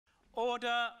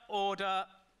Order, order.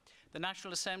 The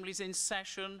National Assembly is in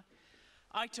session.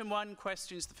 Item 1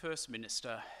 questions the First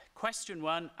Minister. Question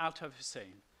 1, Altaf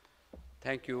Hussain.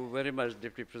 Thank you very much,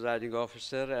 Deputy Presiding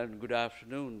Officer, and good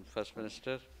afternoon, First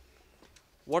Minister.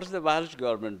 What is the Welsh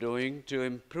Government doing to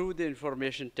improve the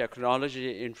information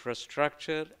technology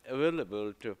infrastructure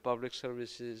available to public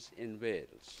services in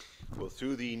Wales? Well,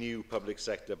 through the new public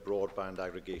sector broadband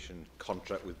aggregation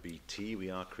contract with BT, we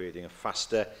are creating a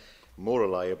faster, more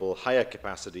reliable, higher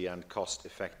capacity and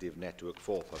cost-effective network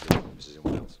for public services in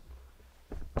Wales.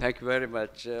 Thank you very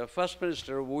much. First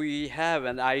Minister, we have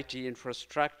an IT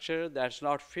infrastructure that's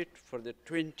not fit for the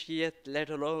 20th, let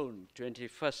alone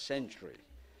 21st century.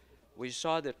 We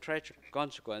saw the tragic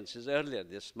consequences earlier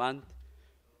this month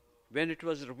when it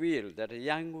was revealed that a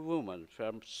young woman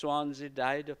from Swansea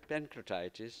died of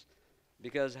pancreatitis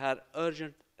because her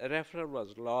urgent referral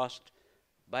was lost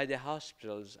by the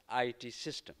hospital's IT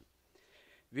system.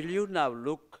 Will you now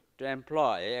look to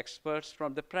employ experts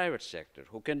from the private sector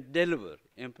who can deliver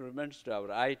improvements to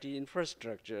our IT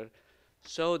infrastructure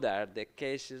so that the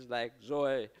cases like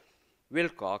Zoe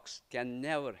Wilcox can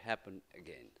never happen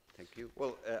again? Thank you.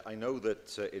 Well, I know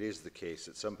that it is the case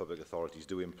that some public authorities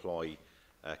do employ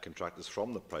contractors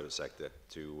from the private sector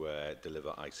to deliver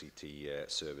ICT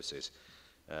services.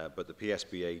 But the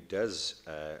PSBA does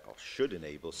or should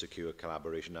enable secure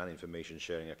collaboration and information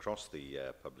sharing across the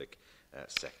public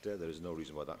sector. There is no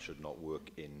reason why that should not work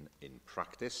in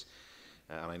practice.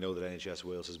 And I know that NHS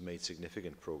Wales has made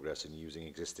significant progress in using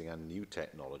existing and new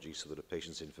technology so that a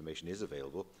patient's information is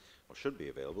available, or should be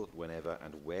available, whenever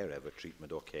and wherever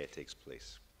treatment or care takes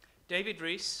place. David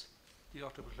Rees.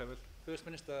 First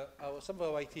Minister, some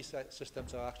of our IT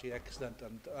systems are actually excellent,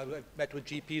 and I've met with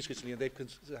GPs recently and they've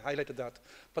highlighted that.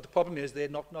 But the problem is they're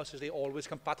not necessarily always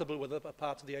compatible with other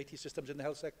parts of the IT systems in the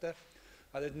health sector.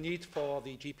 And the need for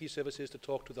the GP services to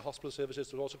talk to the hospital services,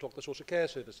 to also talk to the social care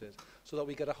services, so that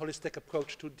we get a holistic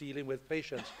approach to dealing with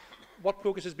patients. What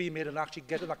progress is being made in actually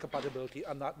getting that compatibility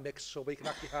and that mix so we can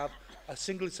actually have a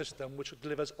single system which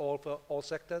delivers all for all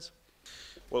sectors?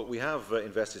 Well, we have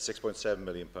invested £6.7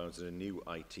 million in a new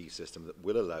IT system that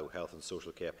will allow health and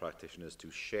social care practitioners to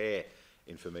share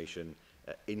information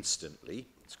instantly.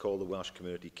 It's called the Welsh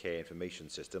Community Care Information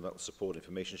System. That will support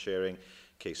information sharing,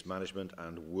 case management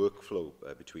and workflow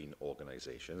between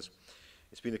organisations.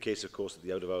 It's been the case, of course, that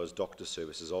the out-of-hours doctor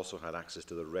services also had access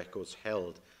to the records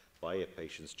held by a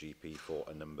patient's GP for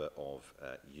a number of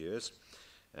years.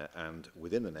 And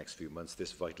within the next few months,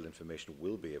 this vital information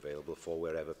will be available for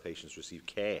wherever patients receive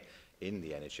care in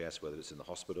the NHS, whether it's in the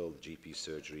hospital, the GP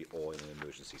surgery or in an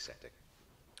emergency setting.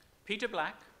 Peter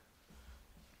Black.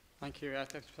 Thank you,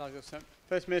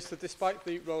 First Minister, despite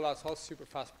the rollout of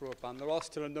super-fast broadband, there are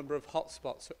still a number of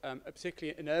hotspots,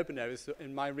 particularly in urban areas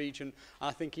in my region, and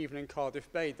I think even in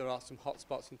Cardiff Bay there are some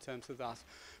hotspots in terms of that.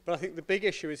 But I think the big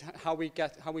issue is how we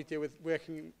deal with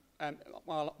working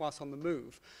whilst on the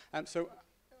move. So,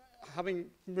 having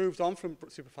moved on from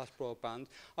super-fast broadband,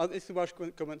 is the Welsh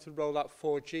Government to roll out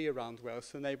 4G around Wales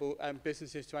to enable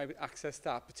businesses to access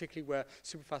that, particularly where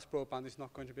super-fast broadband is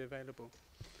not going to be available?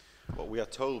 Well, we are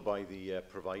told by the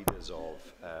providers of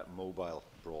mobile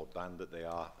broadband that they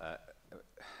are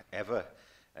ever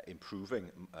improving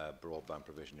broadband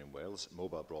provision in Wales,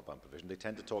 mobile broadband provision. They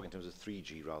tend to talk in terms of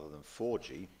 3G rather than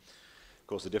 4G. Of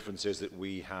course, the difference is that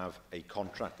we have a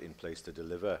contract in place to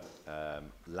deliver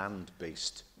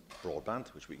land-based broadband,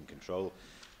 which we can control.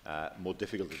 More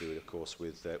difficult to do it, of course,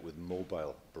 with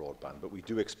mobile broadband. But we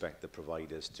do expect the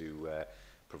providers to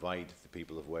provide the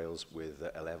people of Wales with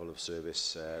a level of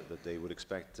service that they would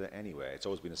expect anywhere. It's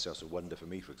always been a source of wonder for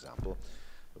me, for example.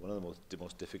 But one of the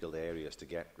most difficult areas to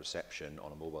get reception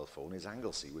on a mobile phone is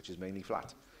Anglesey, which is mainly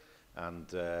flat. And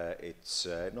it's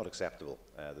not acceptable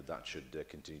that should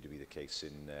continue to be the case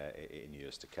in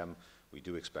years to come. We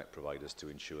do expect providers to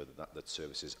ensure that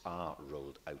services are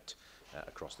rolled out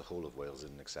across the whole of Wales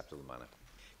in an acceptable manner.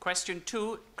 Question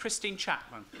 2, Christine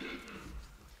Chapman.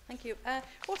 Thank you.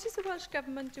 What is the Welsh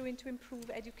Government doing to improve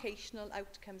educational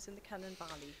outcomes in the Cynon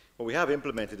Valley? Well, we have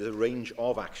implemented a range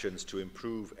of actions to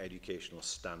improve educational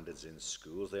standards in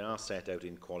schools. They are set out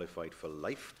in Qualified for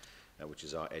Life, which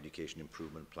is our education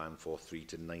improvement plan for 3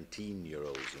 to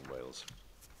 19-year-olds in Wales.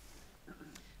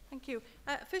 Thank you.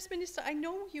 First Minister, I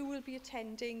know you will be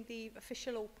attending the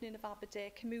official opening of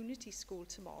Aberdare Community School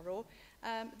tomorrow.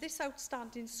 This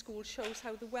outstanding school shows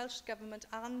how the Welsh Government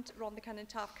and Rhondda and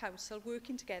Taff Council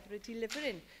working together are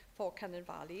delivering for Cynon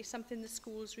Valley, something the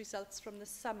school's results from the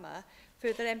summer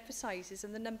further emphasises,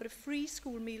 and the number of free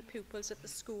school meal pupils at the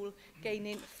school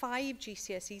gaining 5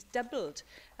 GCSEs doubled,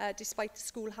 despite the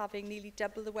school having nearly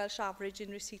double the Welsh average in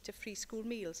receipt of free school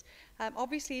meals.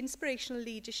 Obviously, inspirational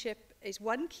leadership is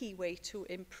one key way to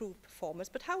improve performance,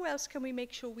 but how else can we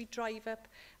make sure we drive up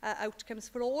outcomes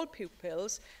for all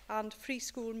pupils and free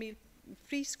school meal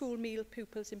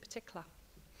pupils in particular?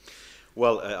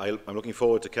 Well, I'm looking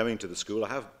forward to coming to the school. I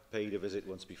have paid a visit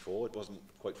once before. It wasn't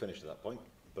quite finished at that point,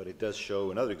 but it does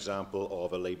show another example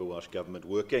of a Labour Welsh Government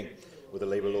working with a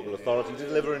Labour local authority to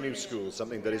deliver a new school,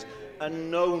 something that is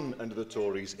unknown under the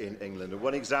Tories in England, and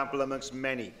one example amongst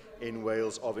many in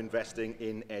Wales of investing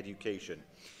in education.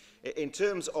 In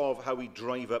terms of how we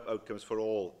drive up outcomes for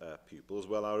all pupils,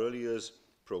 well, our early years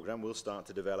programme will start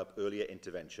to develop earlier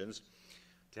interventions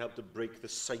to help to break the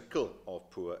cycle of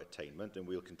poor attainment, and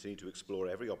we'll continue to explore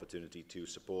every opportunity to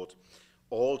support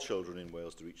all children in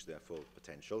Wales to reach their full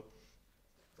potential.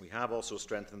 We have also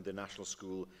strengthened the national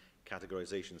school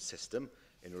categorisation system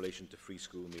in relation to free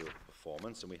school meal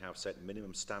performance, and we have set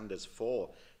minimum standards for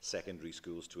secondary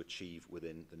schools to achieve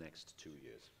within the next 2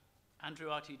 years. Andrew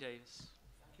R.T. Davis.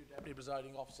 Deputy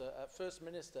Presiding Officer. First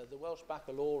Minister, the Welsh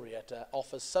Baccalaureate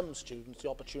offers some students the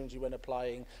opportunity when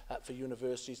applying for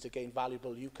universities to gain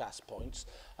valuable UCAS points.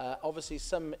 Obviously,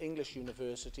 some English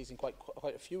universities, and quite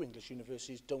a few English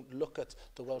universities, don't look at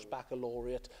the Welsh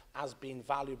Baccalaureate as being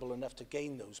valuable enough to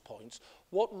gain those points.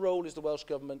 What role is the Welsh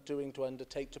Government doing to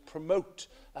undertake to promote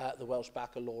the Welsh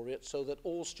Baccalaureate so that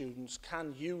all students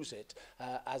can use it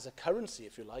as a currency,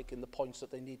 if you like, in the points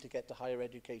that they need to get to higher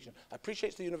education? I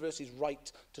appreciate the university's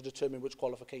right to determine which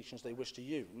qualifications they wish to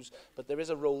use, but there is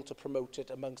a role to promote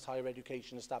it amongst higher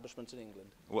education establishments in England.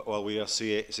 Well, we are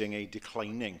seeing a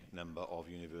declining number of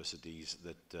universities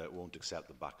that won't accept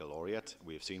the baccalaureate.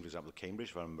 We have seen, for example, Cambridge,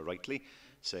 if I remember rightly,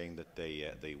 saying that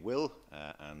they will,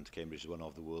 and Cambridge is one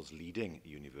of the world's leading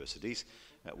universities.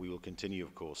 We will continue,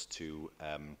 of course, to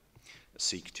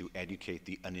seek to educate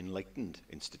the unenlightened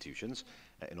institutions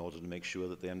in order to make sure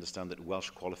that they understand that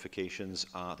Welsh qualifications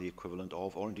are the equivalent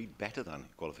of, or indeed better than,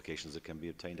 qualifications that can be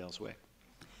obtained elsewhere.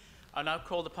 I now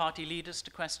call the party leaders to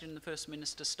question the First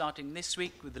Minister, starting this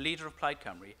week with the Leader of Plaid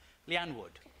Cymru, Leanne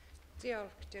Wood. Diolch,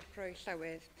 Dir Prwy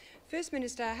Llywydd. First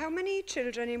Minister, how many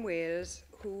children in Wales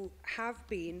who have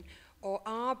been or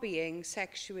are being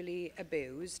sexually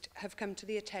abused have come to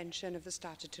the attention of the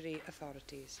statutory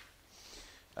authorities?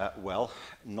 Well,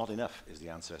 not enough is the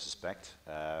answer, I suspect.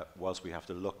 Whilst we have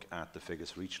to look at the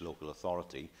figures for each local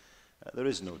authority, there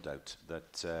is no doubt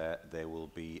that there will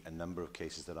be a number of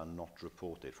cases that are not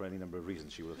reported for any number of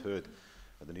reasons. You will have heard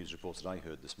the news reports that I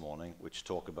heard this morning, which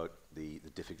talk about the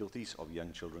difficulties of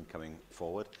young children coming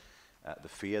forward, the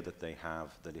fear that they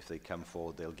have that if they come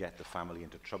forward, they'll get the family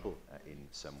into trouble in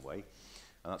some way.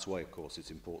 And that's why, of course,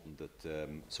 it's important that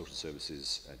social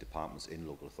services departments in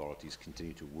local authorities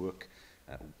continue to work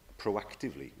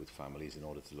proactively with families in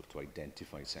order to look to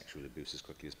identify sexual abuse as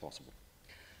quickly as possible.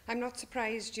 I'm not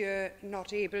surprised you're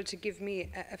not able to give me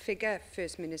a figure,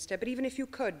 First Minister, but even if you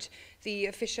could, the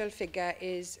official figure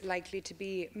is likely to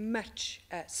be much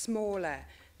smaller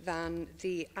than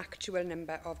the actual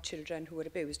number of children who were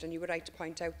abused. And you were right to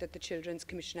point out that the Children's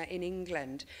Commissioner in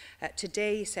England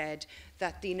today said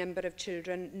that the number of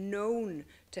children known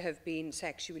to have been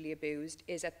sexually abused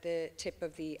is at the tip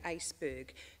of the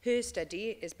iceberg. Her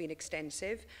study has been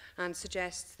extensive and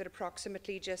suggests that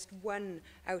approximately just 1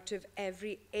 out of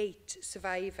every 8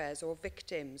 survivors or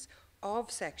victims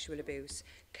of sexual abuse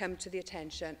come to the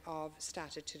attention of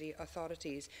statutory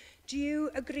authorities. Do you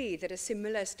agree that a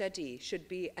similar study should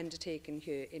be undertaken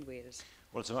here in Wales?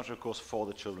 Well, it's a matter, of course, for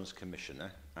the Children's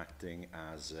Commissioner, acting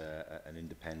as an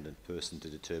independent person to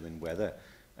determine whether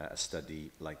a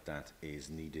study like that is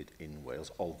needed in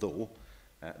Wales, although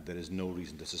there is no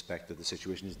reason to suspect that the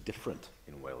situation is different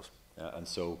in Wales. And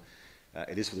so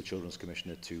it is for the Children's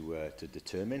Commissioner to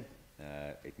determine.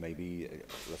 It may be,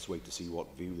 let's wait to see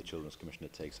what view the Children's Commissioner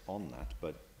takes on that,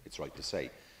 but it's right to say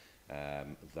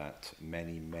that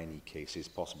many cases,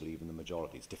 possibly even the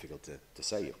majority, it's difficult to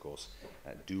say, of course,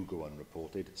 do go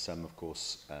unreported. Some, of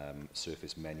course,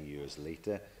 surface many years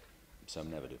later.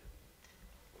 Some never do.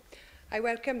 I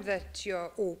welcome that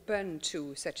you're open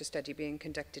to such a study being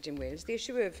conducted in Wales. The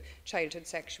issue of childhood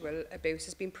sexual abuse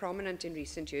has been prominent in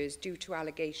recent years due to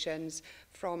allegations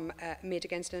made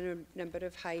against a number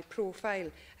of high-profile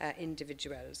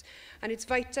individuals. And it's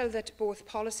vital that both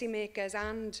policymakers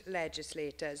and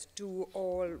legislators do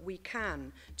all we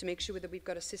can to make sure that we've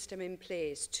got a system in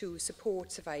place to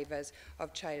support survivors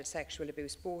of child sexual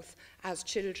abuse, both as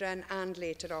children and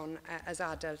later on as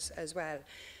adults as well.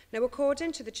 Now,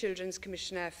 according to the Children's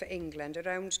Commissioner for England,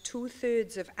 around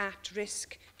 2/3 of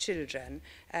at-risk children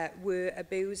were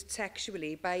abused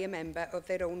sexually by a member of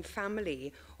their own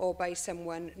family or by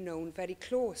someone known very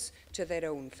close to their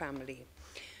own family.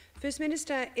 First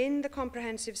Minister, in the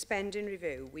comprehensive spending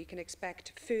review, we can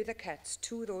expect further cuts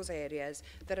to those areas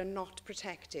that are not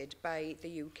protected by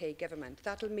the UK government.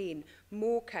 That'll mean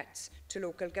more cuts to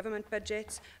local government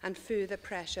budgets and further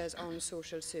pressures on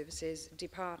social services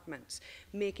departments,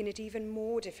 making it even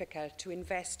more difficult to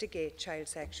investigate child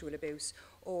sexual abuse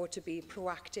or to be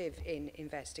proactive in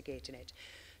investigating it.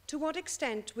 To what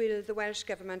extent will the Welsh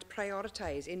Government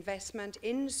prioritise investment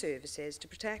in services to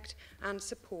protect and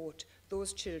support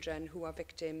those children who are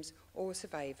victims or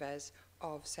survivors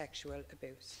of sexual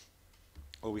abuse?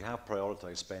 Well, we have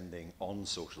prioritised spending on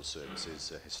social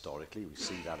services historically. We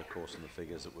see that, of course, in the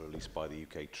figures that were released by the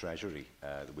UK Treasury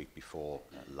the week before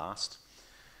last.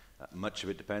 Much of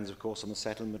it depends, of course, on the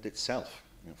settlement itself.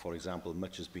 For example,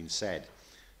 much has been said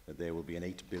that there will be an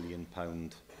 £8 billion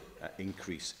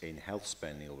increase in health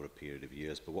spending over a period of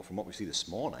years, but from what we see this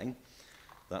morning,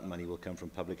 that money will come from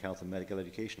public health and medical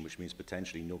education, which means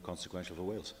potentially no consequential for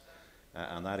Wales.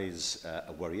 And that is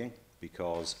worrying,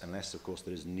 because unless, of course,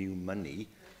 there is new money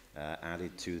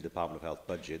added to the Department of Health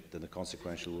budget, then the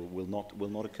consequential will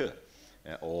not occur.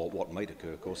 Or what might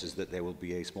occur, of course, is that there will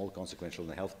be a small consequential in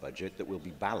the health budget that will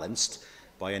be balanced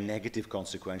by a negative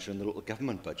consequential in the local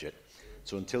government budget.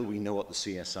 So until we know what the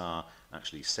CSR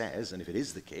actually says, and if it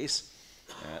is the case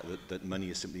that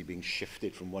money is simply being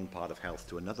shifted from one part of health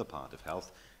to another part of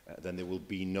health, then there will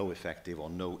be no effective or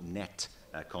no net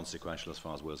consequential as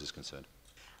far as Wales is concerned.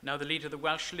 Now the Leader of the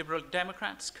Welsh Liberal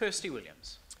Democrats, Kirsty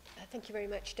Williams. Thank you very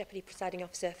much, Deputy Presiding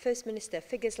Officer. First Minister,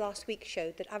 figures last week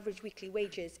showed that average weekly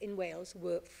wages in Wales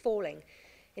were falling.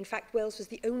 In fact, Wales was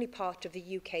the only part of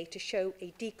the UK to show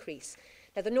a decrease.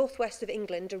 Now, the northwest of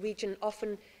England, a region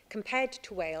often compared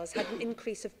to Wales, had an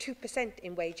increase of 2%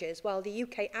 in wages, while the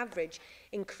UK average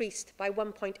increased by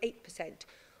 1.8%.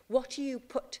 What do you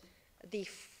put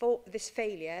this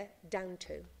failure down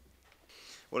to?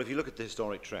 Well, if you look at the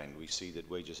historic trend, we see that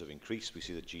wages have increased. We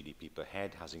see that GDP per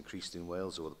head has increased in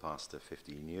Wales over the past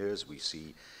 15 years. We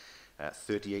see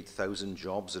 38,000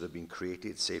 jobs that have been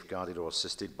created, safeguarded or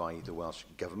assisted by the Welsh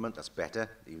Government. That's better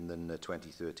even than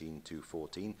 2013 to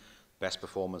 14. Best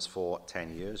performance for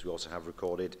 10 years. We also have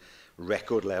recorded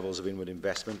record levels of inward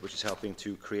investment, which is helping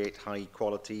to create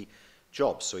high-quality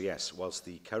jobs. So yes, whilst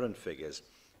the current figures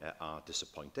are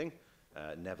disappointing,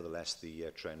 nevertheless,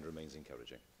 the trend remains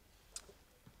encouraging.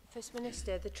 First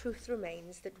Minister, the truth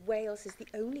remains that Wales is the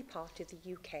only part of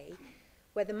the UK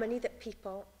where the money that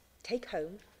people take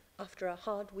home after a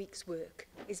hard week's work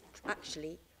is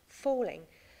actually falling.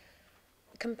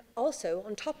 Also,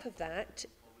 on top of that,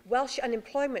 Welsh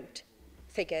unemployment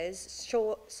figures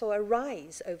saw a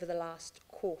rise over the last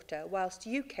quarter, whilst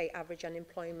UK average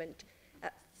unemployment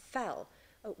fell.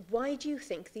 Why do you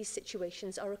think these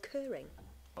situations are occurring?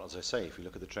 Well, as I say, if you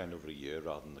look at the trend over a year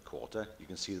rather than the quarter, you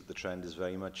can see that the trend is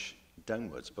very much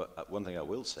downwards. But one thing I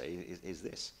will say is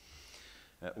this.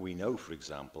 We know, for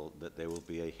example, that there will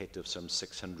be a hit of some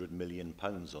 £600 million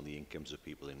on the incomes of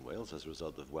people in Wales as a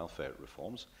result of welfare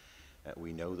reforms.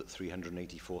 We know that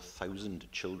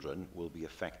 384,000 children will be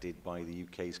affected by the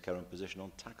UK's current position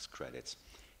on tax credits.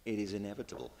 It is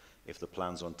inevitable, if the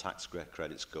plans on tax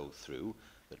credits go through,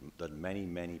 that many,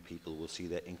 many people will see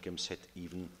their incomes hit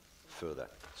even further.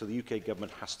 So the UK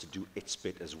government has to do its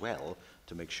bit as well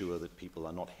to make sure that people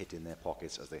are not hit in their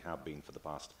pockets as they have been for the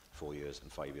past 4 years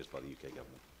and 5 years by the UK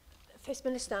government. First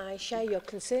Minister, I share your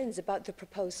concerns about the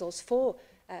proposals for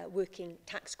working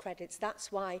tax credits. That's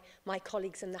why my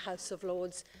colleagues in the House of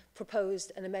Lords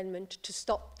proposed an amendment to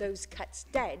stop those cuts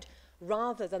dead,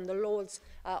 rather than the Lords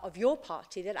of your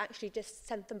party that actually just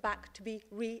sent them back to be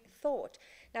rethought.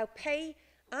 Now, pay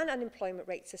and unemployment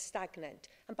rates are stagnant,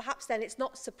 and perhaps then it's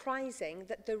not surprising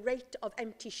that the rate of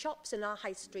empty shops in our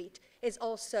high street is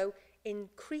also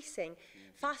increasing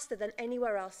faster than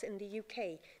anywhere else in the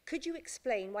UK. Could you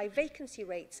explain why vacancy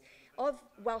rates of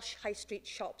Welsh high street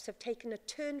shops have taken a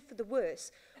turn for the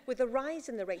worse, with a rise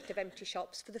in the rate of empty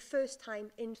shops for the first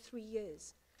time in 3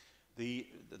 years? The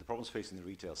problems facing the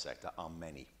retail sector are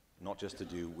many. not just to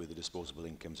do with the disposable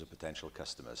incomes of potential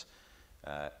customers.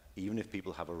 Even if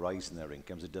people have a rise in their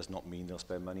incomes, it does not mean they'll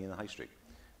spend money in the high street.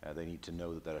 They need to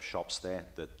know that there are shops there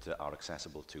that are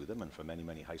accessible to them, and for many,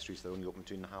 many high streets, they're only open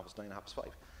between 9:30 and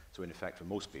 5:30. So in effect, for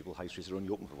most people, high streets are only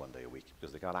open for 1 day a week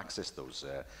because they can't access those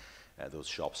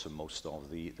shops for most of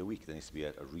the week. There needs to be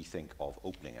a rethink of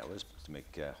opening hours to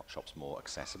make shops more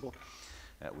accessible.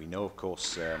 We know, of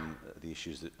course, the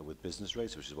issues with business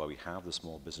rates, which is why we have the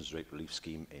small business rate relief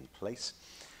scheme in place.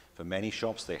 For many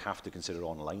shops, they have to consider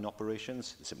online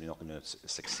operations. They're simply not going to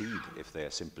succeed if they're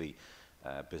simply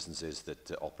businesses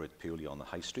that operate purely on the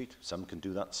high street. Some can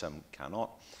do that, some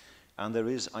cannot. And there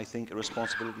is, I think, a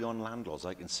responsibility on landlords.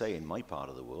 I can say in my part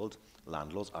of the world,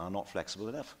 landlords are not flexible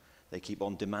enough. They keep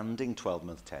on demanding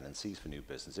 12-month tenancies for new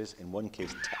businesses. In one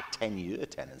case, 10-year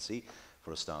tenancy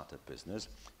for a start-up business.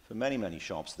 For many, many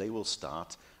shops, they will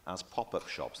start as pop-up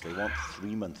shops. They want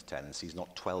 3-month tenancies,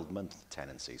 not 12-month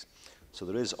tenancies. So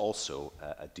there is also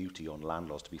a duty on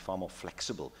landlords to be far more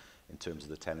flexible in terms of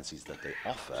the tenancies that they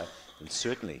offer, and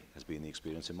certainly has been the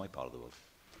experience in my part of the world.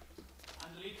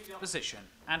 And the Leader of the Opposition,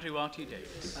 Andrew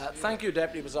R.T.Davies. Thank you,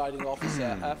 Deputy Presiding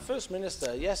Officer. First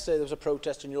Minister, yesterday there was a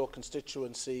protest in your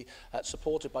constituency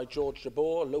supported by George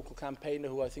Jabor, a local campaigner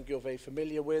who I think you're very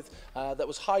familiar with, that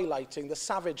was highlighting the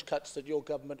savage cuts that your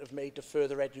government have made to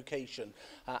further education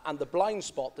and the blind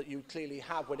spot that you clearly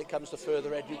have when it comes to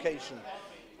further education.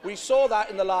 We saw that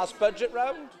in the last budget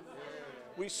round.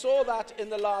 We saw that in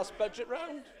the last budget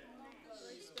round.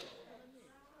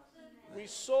 We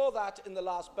saw that in the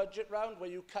last budget round where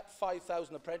you cut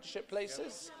 5,000 apprenticeship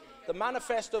places. The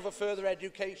manifesto for further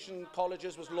education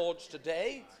colleges was launched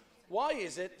today. Why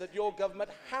is it that your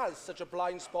government has such a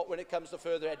blind spot when it comes to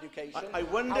further education? I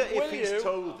wonder if he's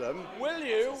told them...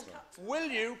 Will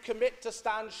you commit to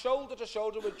stand shoulder to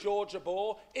shoulder with George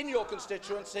Jabor in your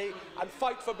constituency and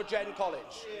fight for Bridgend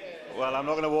College? Well, I'm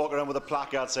not going to walk around with a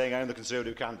placard saying I'm the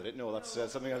Conservative candidate. No, that's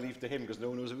something I leave to him because no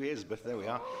one knows who he is, but there we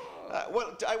are.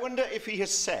 Well, I wonder if he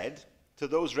has said to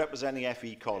those representing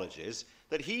FE colleges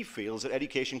that he feels that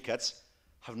education cuts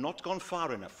have not gone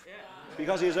far enough. Yeah.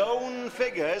 Because his own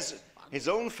figures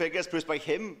produced by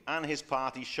him and his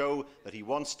party show that he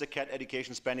wants to cut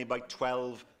education spending by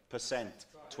 12%.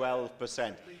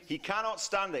 12%. He cannot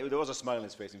stand there. There was a smile on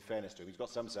his face, in fairness to him. He's got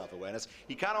some self-awareness.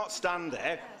 He cannot stand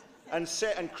there and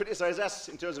criticise us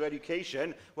in terms of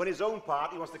education when his own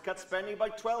party wants to cut spending by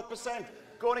 12%.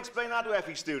 Go and explain that to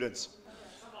FE students.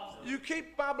 You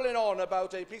keep babbling on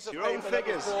about a piece of your paper own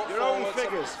figures. That was Your own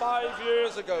figures. 5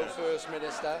 years ago, First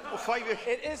Minister. Well, 5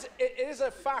 years. It is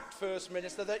a fact, First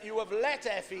Minister, that you have let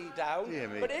FE down. Yeah,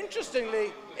 but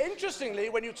interestingly,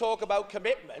 when you talk about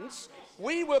commitments,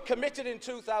 we were committed in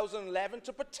 2011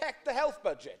 to protect the health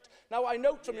budget. Now, I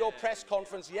note from your press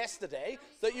conference yesterday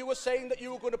that you were saying that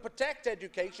you were going to protect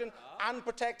education and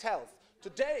protect health.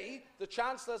 Today, the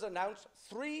Chancellor's announced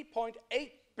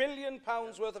 £3.8 billion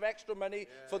worth of extra money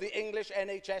for the English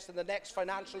NHS in the next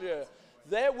financial year.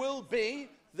 There will be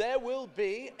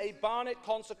a Barnett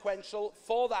consequential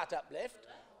for that uplift.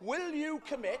 Will you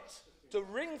commit to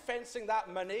ring-fencing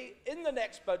that money in the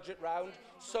next budget round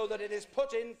so that it is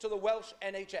put into the Welsh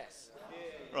NHS?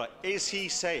 Right. Is he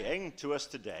saying to us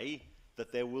today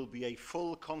that there will be a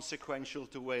full consequential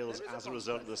to Wales as a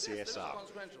result of the CSR?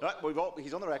 Right,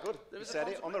 he's on the record. He said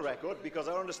it on the record because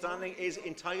our understanding is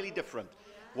entirely different.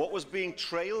 What was being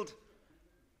trailed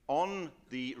on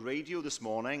the radio this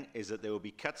morning is that there will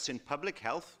be cuts in public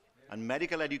health and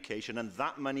medical education, and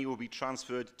that money will be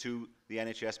transferred to the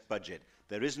NHS budget.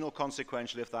 There is no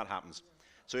consequential if that happens.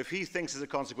 So if he thinks there's a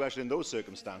consequential in those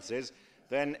circumstances,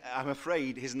 then I'm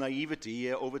afraid his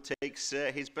naivety overtakes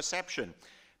his perception.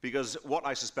 Because what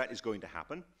I suspect is going to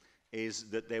happen is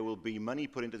that there will be money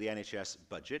put into the NHS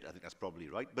budget. I think that's probably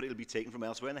right, but it'll be taken from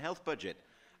elsewhere in the health budget.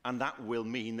 And that will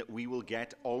mean that we will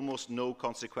get almost no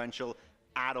consequential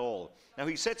at all. Now,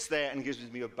 he sits there and gives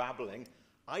me a babbling.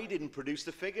 I didn't produce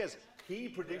the figures. He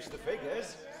produced the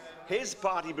figures. His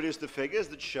party produced the figures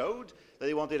that showed that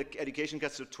they wanted education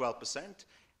cuts of 12%,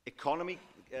 economy,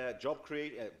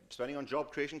 spending on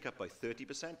job creation cut by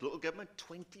 30%, local government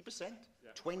 20%.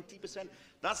 20%.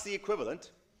 That's the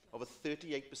equivalent of a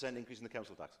 38% increase in the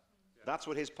council tax. That's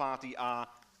what his party are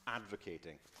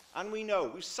advocating. And we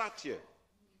know, we've sat here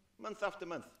month after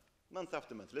month,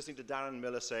 listening to Darren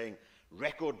Miller saying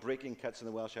record-breaking cuts in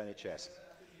the Welsh NHS.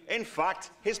 In fact,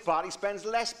 his party spends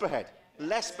less per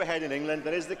head in England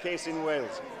than is the case in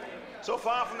Wales. So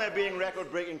far from there being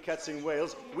record-breaking cuts in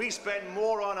Wales, we spend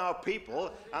more on our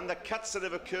people, and the cuts that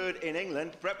have occurred in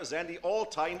England represent the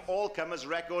all-time, all-comers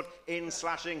record in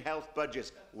slashing health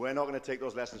budgets. We're not going to take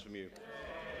those lessons from you.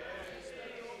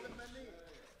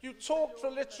 You talked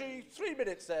for literally 3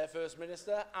 minutes there, First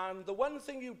Minister, and the one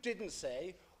thing you didn't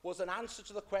say was an answer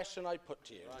to the question I put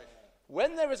to you. Right.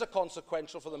 When there is a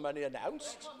consequential for the money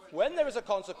announced, when there is a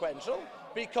consequential,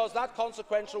 because that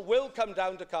consequential will come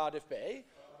down to Cardiff Bay,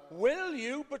 will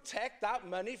you protect that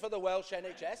money for the Welsh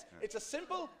NHS? It's a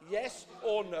simple yes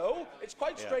or no. It's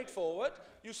quite straightforward.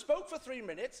 You spoke for 3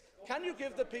 minutes. Can you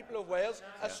give the people of Wales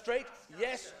a straight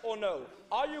yes or no?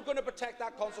 Are you going to protect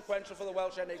that consequential for the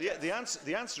Welsh NHS?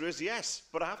 The answer is yes,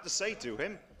 but I have to say to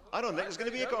him, I don't think there's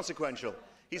going to be a consequential.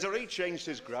 He's already changed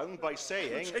his ground by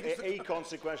saying a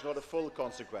consequential, not a full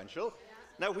consequential.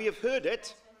 Now, we have heard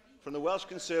it from the Welsh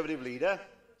Conservative leader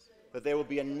that there will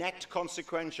be a net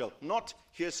consequential, not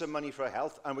here's some money for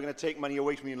health and we're going to take money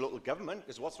away from your local government,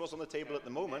 because what's on the table at the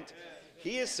moment.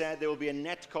 He has said there will be a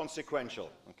net consequential.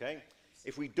 Okay?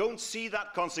 If we don't see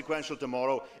that consequential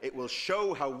tomorrow, it will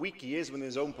show how weak he is within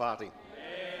his own party.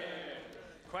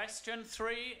 Question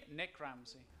 3, Nick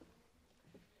Ramsey.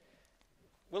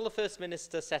 Will the First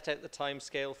Minister set out the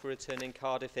timescale for returning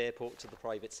Cardiff Airport to the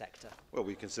private sector? Well,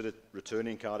 we consider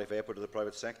returning Cardiff Airport to the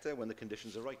private sector when the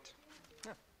conditions are right.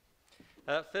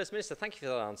 First Minister, thank you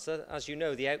for that answer. As you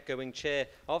know, the outgoing chair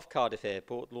of Cardiff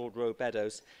Airport, Lord Rowe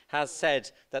Beddoes, has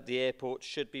said that the airport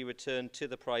should be returned to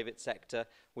the private sector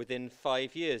within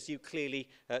 5 years. You clearly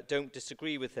don't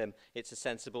disagree with him. It's a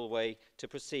sensible way to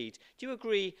proceed. Do you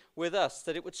agree with us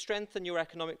that it would strengthen your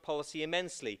economic policy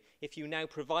immensely if you now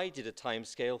provided a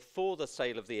timescale for the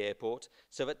sale of the airport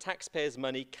so that taxpayers'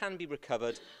 money can be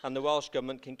recovered and the Welsh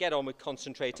Government can get on with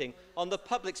concentrating on the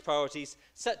public's priorities,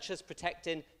 such as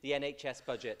protecting the NHS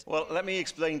budget? Well, let me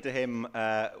explain to him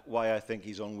why I think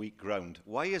he's on weak ground.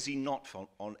 Why has he not,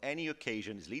 on any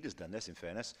occasion, his leader's done this in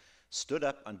fairness, stood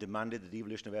up and demanded the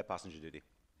devolution of air passenger duty?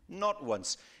 Not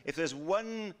once. If there's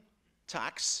one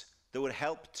tax that would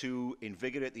help to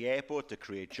invigorate the airport, to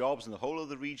create jobs in the whole of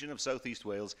the region of South East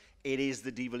Wales, it is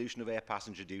the devolution of air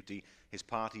passenger duty. His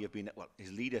party have been, well,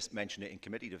 his leader mentioned it in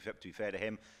committee, to be fair to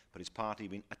him, but his party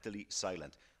have been utterly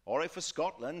silent. All right for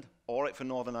Scotland, all right for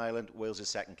Northern Ireland, Wales is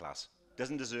second class.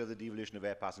 Doesn't deserve the devolution of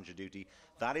air passenger duty.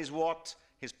 That is what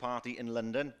his party in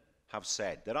London have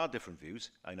said. There are different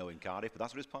views, I know, in Cardiff, but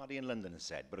that's what his party in London has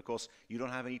said. But, of course, you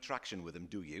don't have any traction with them,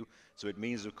 do you? So it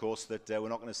means, of course, that we're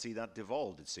not going to see that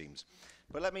devolved, it seems.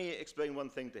 But let me explain one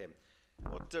thing to him.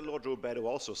 What Lord Rowe Beddoes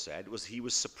also said was he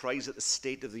was surprised at the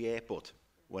state of the airport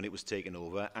when it was taken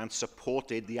over and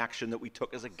supported the action that we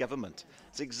took as a government.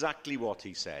 It's exactly what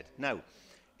he said. Now,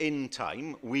 in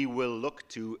time, we will look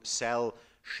to sell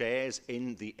shares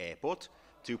in the airport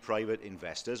to private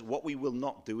investors. What we will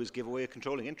not do is give away a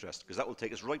controlling interest, because that will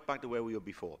take us right back to where we were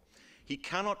before. He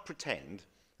cannot pretend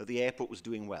that the airport was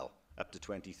doing well up to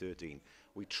 2013.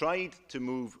 We tried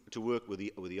to work with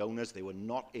the owners. They were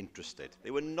not interested.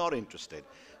 They were not interested.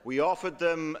 We offered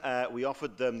them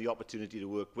the opportunity to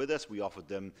work with us. We offered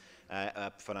them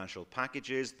financial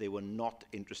packages. They were not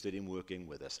interested in working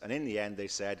with us. And in the end, they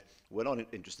said, we're not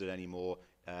interested anymore.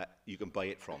 You can buy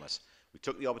it from us. We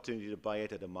took the opportunity to buy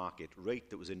it at a market rate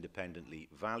that was independently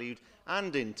valued,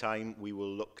 and in time we will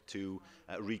look to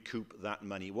recoup that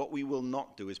money. What we will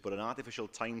not do is put an artificial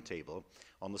timetable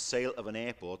on the sale of an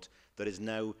airport that is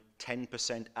now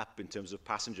 10% up in terms of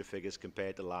passenger figures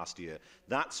compared to last year.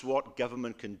 That's what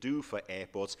government can do for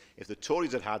airports. If the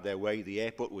Tories had had their way, the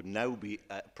airport would now be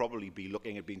probably be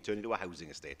looking at being turned into a housing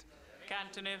estate.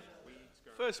 Cantoniv.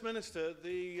 First Minister,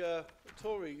 the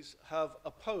Tories have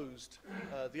opposed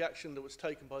the action that was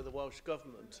taken by the Welsh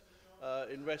Government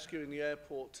in rescuing the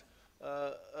airport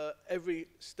every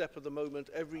step of the moment,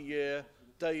 every year,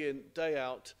 day in, day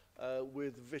out,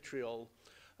 with vitriol.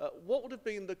 What would have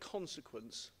been the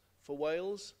consequence for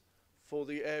Wales, for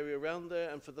the area around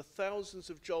there, and for the thousands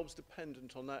of jobs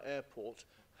dependent on that airport,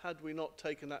 had we not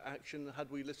taken that action, had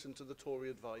we listened to the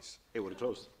Tory advice? It would have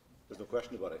closed. There's no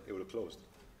question about it. It would have closed.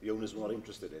 The owners were not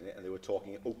interested in it, and they were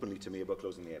talking openly to me about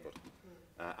closing the airport.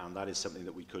 And that is something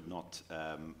that we could not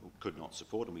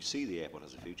support. And we see the airport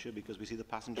as a future because we see the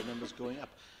passenger numbers going up.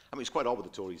 I mean, it's quite odd what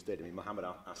the Tories did. I mean, Mohammed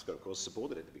Asker, of course,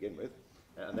 supported it to begin with,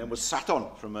 and then was sat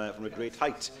on from a great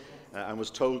height, and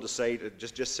was told to say,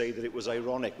 just say that it was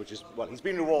ironic, which is, well, he's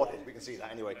been rewarded. We can see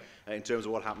that anyway, in terms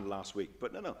of what happened last week.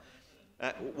 But no.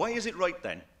 Why is it right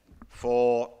then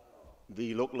for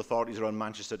the local authorities around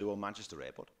Manchester to own Manchester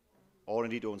Airport, or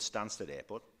indeed to own Stansted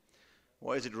Airport?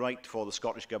 Why is it right for the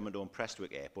Scottish Government to own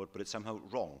Prestwick Airport, but it's somehow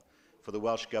wrong for the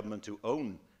Welsh Government to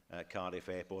own Cardiff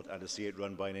Airport and to see it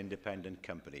run by an independent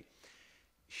company?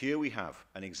 Here we have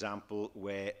an example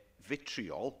where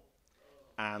vitriol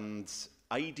and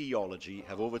ideology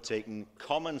have overtaken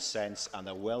common sense and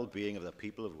the well-being of the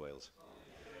people of Wales.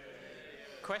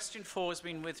 Question 4 has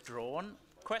been withdrawn.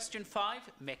 Question 5,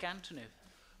 Mick Antonew.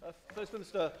 First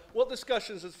Minister, what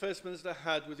discussions has First Minister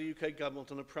had with the UK Government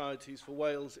on the priorities for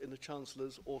Wales in the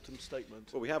Chancellor's autumn statement?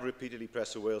 Well, we have repeatedly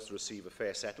pressed for Wales to receive a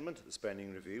fair settlement at the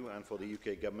spending review and for the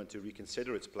UK Government to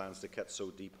reconsider its plans to cut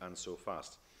so deep and so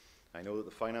fast. I know that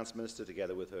the Finance Minister,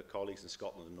 together with her colleagues in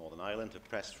Scotland and Northern Ireland, have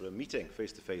pressed for a meeting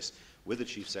face-to-face with the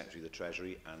Chief Secretary of the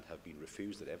Treasury and have been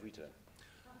refused at every turn.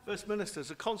 First Minister, as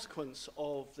a consequence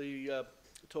of the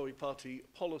Tory party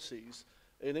policies,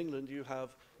 in England you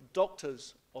have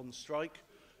doctors on strike,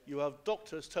 you have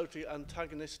doctors totally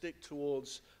antagonistic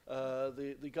towards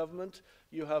the government,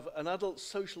 you have an adult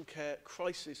social care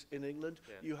crisis in England,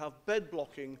 you have bed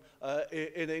blocking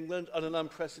in England at an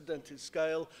unprecedented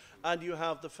scale, and you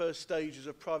have the first stages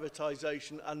of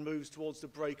privatisation and moves towards the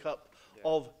breakup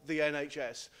of the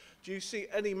NHS. Do you see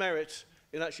any merit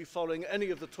in actually following any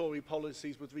of the Tory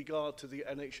policies with regard to the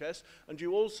NHS? And do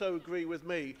you also agree with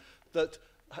me that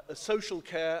social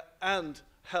care and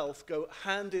health go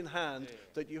hand in hand,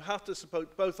 that you have to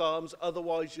support both arms,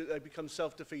 otherwise they become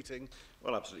self-defeating?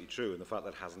 Well, absolutely true, and the fact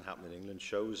that hasn't happened in England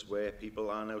shows where people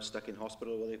are now stuck in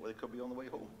hospital where they could be on the way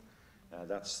home.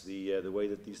 That's the way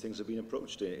that these things have been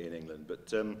approached in England.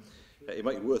 But it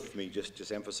might be worth me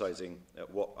just emphasising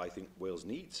what I think Wales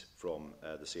needs from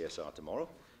the CSR tomorrow.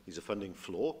 Is a funding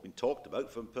floor, been talked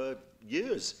about for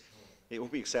years. It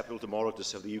won't be acceptable tomorrow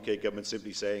to have the UK government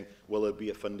simply saying, will there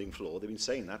be a funding floor? They've been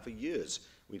saying that for years.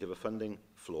 We need to have a funding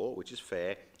floor which is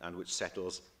fair and which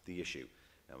settles the issue.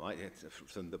 Now,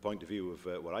 from the point of view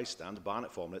of where I stand, the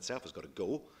Barnett formula itself has got to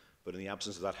go, but in the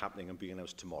absence of that happening and being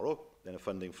announced tomorrow, then a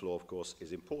funding floor, of course,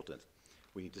 is important.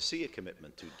 We need to see a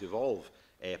commitment to devolve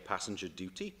air passenger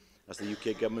duty, as the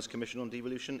UK government's Commission on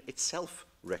Devolution itself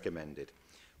recommended.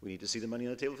 We need to see the money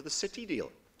on the table for the city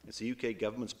deal. It's the UK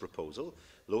government's proposal.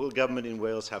 Local government in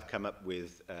Wales have come up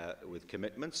with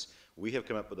commitments. We have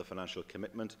come up with a financial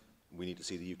commitment. We need to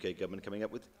see the UK government coming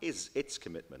up with its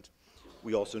commitment.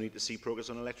 We also need to see progress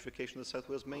on electrification of the South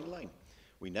Wales main line.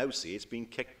 We now see it's being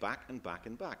kicked back and back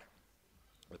and back.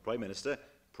 The Prime Minister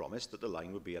promised that the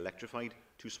line would be electrified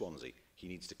to Swansea. He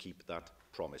needs to keep that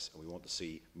promise, and we want to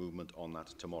see movement on that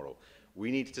tomorrow.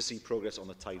 We need to see progress on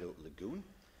the tidal lagoon.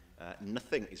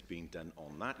 Nothing is being done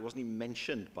on that. It wasn't even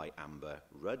mentioned by Amber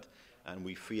Rudd, and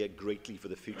we fear greatly for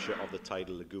the future of the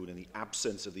tidal lagoon in the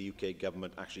absence of the UK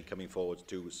government actually coming forward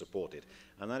to support it.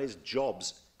 And that is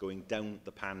jobs going down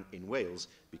the pan in Wales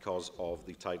because of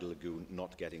the tidal lagoon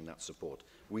not getting that support.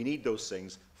 We need those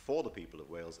things for the people of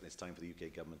Wales, and it's time for the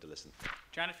UK government to listen.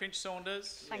 Janet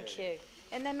Finch-Saunders. Thank you.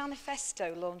 In their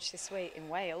manifesto launched this week in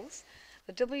Wales,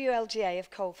 the WLGA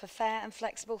have called for fair and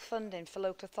flexible funding for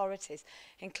local authorities,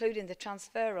 including the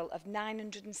transferal of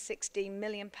 £916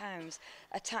 million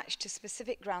attached to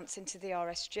specific grants into the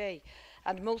RSG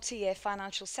and multi-year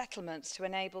financial settlements to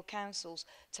enable councils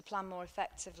to plan more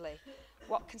effectively.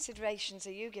 What considerations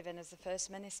are you giving as the First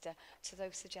Minister to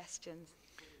those suggestions?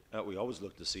 We always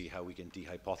look to see how we can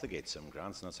dehypothecate some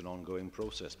grants, and that's an ongoing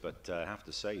process. But I have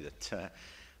to say that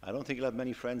I don't think you'll have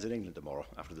many friends in England tomorrow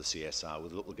after the CSR,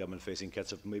 with local government facing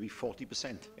cuts of maybe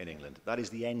 40% in England. That is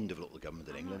the end of local government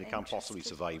in England. It can't possibly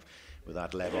survive with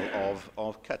that level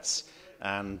of cuts.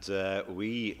 And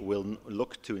we will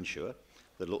look to ensure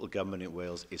that local government in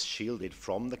Wales is shielded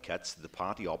from the cuts that the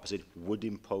party opposite would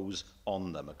impose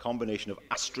on them. A combination of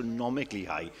astronomically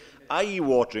high,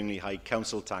 eye-wateringly high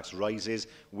council tax rises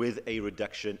with a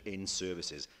reduction in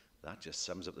services. That just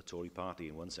sums up the Tory party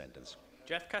in one sentence.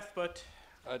 Jeff Cuthbert.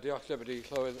 Diolch, Liberty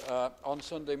Clywyd. On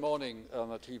Sunday morning,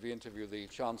 on a TV interview, the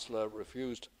Chancellor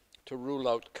refused to rule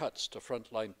out cuts to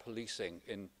frontline policing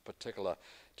in particular.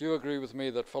 Do you agree with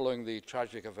me that following the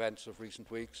tragic events of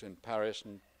recent weeks in Paris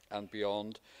and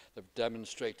beyond, they've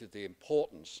demonstrated the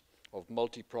importance of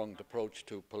multi-pronged approach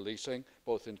to policing,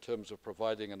 both in terms of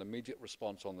providing an immediate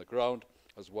response on the ground,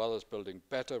 as well as building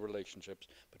better relationships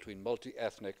between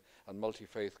multi-ethnic and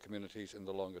multi-faith communities in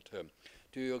the longer term?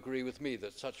 Do you agree with me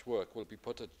that such work will be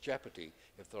put at jeopardy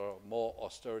if there are more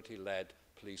austerity-led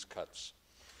police cuts?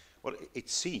 Well, it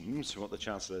seems from what the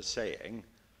Chancellor is saying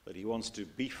that he wants to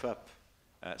beef up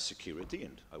security,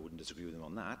 and I wouldn't disagree with him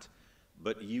on that,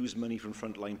 but use money from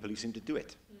frontline policing to do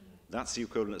it. That's the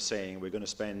equivalent of saying we're going to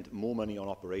spend more money on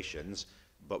operations,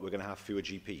 but we're going to have fewer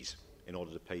GPs in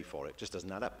order to pay for it. It just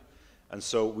doesn't add up. And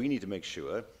so we need to make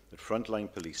sure that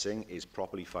frontline policing is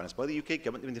properly financed by the UK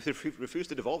government. I mean, they refuse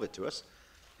to devolve it to us,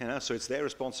 so it's their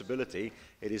responsibility.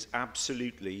 It is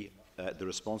absolutely the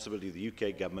responsibility of the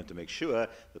UK government to make sure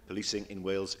that policing in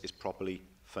Wales is properly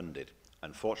funded.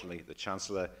 Unfortunately, the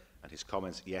Chancellor and his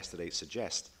comments yesterday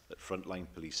suggest that frontline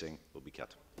policing will be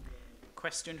cut.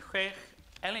 Question 6,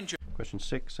 Elin Jones. Question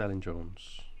 6, Elin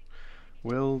Jones.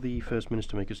 Will the First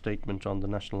Minister make a statement on the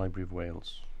National Library of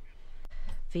Wales?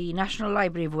 The National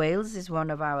Library of Wales is one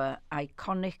of our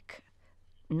iconic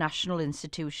national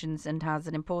institutions and has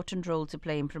an important role to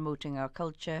play in promoting our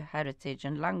culture, heritage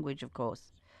and language, of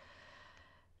course.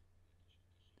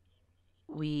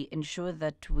 We ensure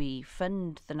that we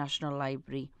fund the National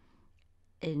Library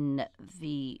in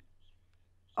the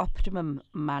optimum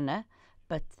manner,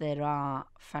 but there are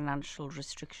financial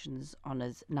restrictions on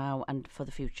us now and for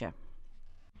the future.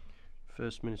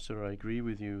 First Minister, I agree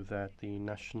with you that the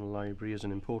National Library is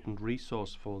an important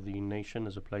resource for the nation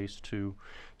as a place to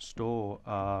store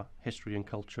our history and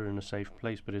culture in a safe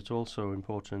place, but it's also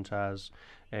important as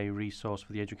a resource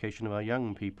for the education of our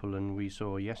young people. And we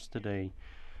saw yesterday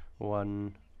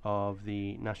one of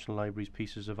the National Library's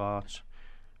pieces of art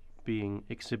being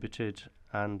exhibited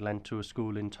and lent to a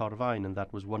school in Torfaen, and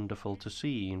that was wonderful to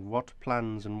see. And what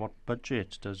plans and what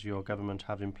budget does your government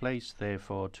have in place,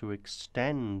 therefore, to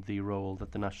extend the role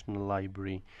that the National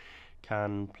Library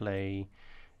can play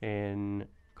in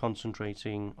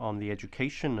concentrating on the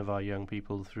education of our young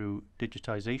people through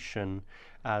digitisation,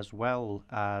 as well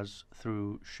as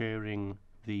through sharing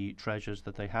the treasures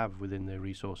that they have within their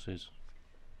resources?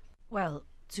 Well,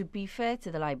 to be fair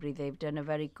to the library, they've done a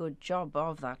very good job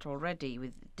of that already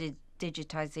with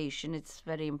digitisation. It's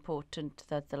very important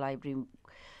that the library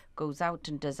goes out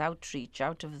and does outreach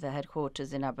out of the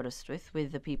headquarters in Aberystwyth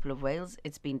with the people of Wales.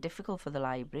 It's been difficult for the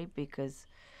library because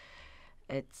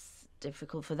it's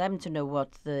difficult for them to know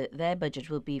what their budget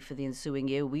will be for the ensuing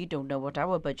year. We don't know what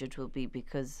our budget will be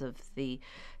because of the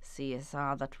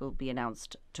CSR that will be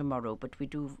announced tomorrow. But we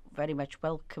do very much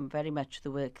welcome the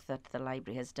work that the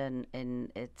library has done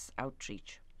in its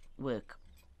outreach work.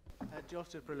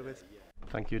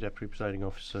 Thank you, Deputy Presiding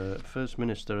Officer. First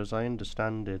Minister, as I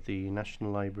understand it, the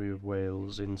National Library of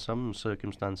Wales in some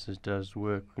circumstances does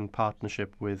work in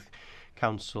partnership with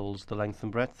councils the length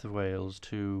and breadth of Wales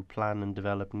to plan and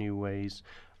develop new ways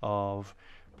of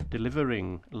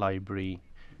delivering library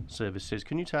services.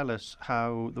 Can you tell us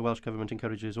how the Welsh Government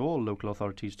encourages all local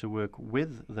authorities to work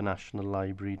with the National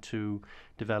Library to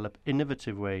develop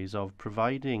innovative ways of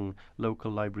providing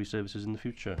local library services in the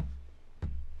future?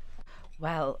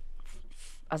 Well,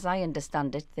 as I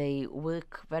understand it, they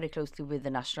work very closely with the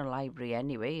National Library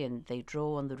anyway, and they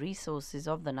draw on the resources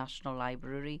of the National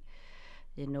Library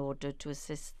in order to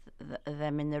assist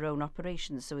them in their own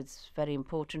operations. So it's very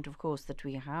important, of course, that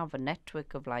we have a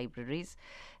network of libraries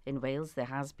in Wales. There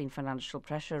has been financial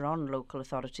pressure on local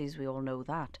authorities, we all know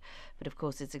that. But of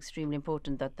course, it's extremely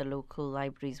important that the local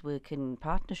libraries work in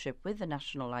partnership with the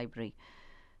National Library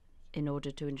in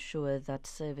order to ensure that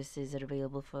services are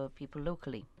available for people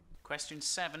locally. Question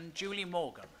 7, Julie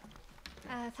Morgan.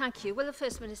 Thank you. Will the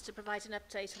First Minister provide an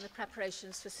update on the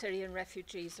preparations for Syrian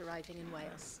refugees arriving in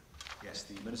Wales? Yes,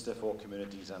 the Minister for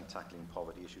Communities and Tackling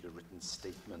Poverty issued a written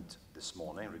statement this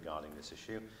morning regarding this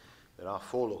issue. There are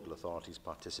 4 local authorities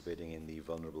participating in the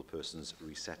Vulnerable Persons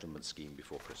Resettlement Scheme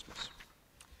before Christmas.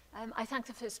 I thank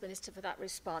the First Minister for that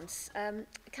response.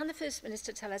 Can the First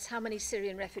Minister tell us how many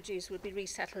Syrian refugees will be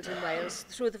resettled in Wales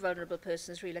through the Vulnerable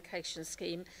Persons Relocation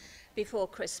Scheme before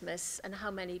Christmas, and how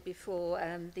many before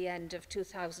the end of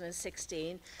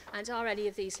 2016? And are any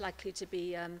of these likely to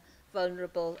be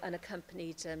vulnerable and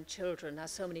accompanied children,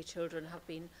 as so many children have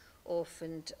been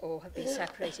orphaned or have been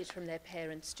separated from their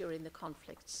parents during the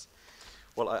conflicts?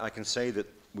 Well, I can say that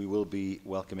we will be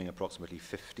welcoming approximately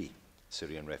 50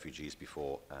 Syrian refugees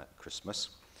before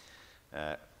Christmas.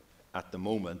 At the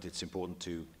moment, it's important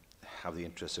to have the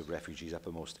interests of refugees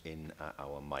uppermost in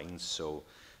our minds, so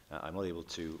I'm not able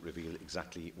to reveal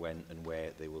exactly when and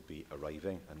where they will be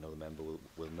arriving. I know the member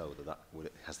will know that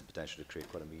has the potential to create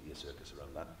quite a media circus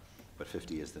around that, but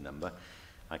 50 is the number.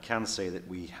 I can say that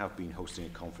we have been hosting a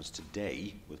conference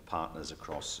today with partners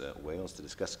across Wales to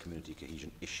discuss community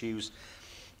cohesion issues,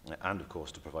 and of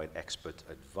course to provide expert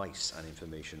advice and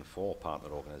information for partner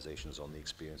organisations on the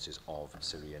experiences of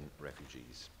Syrian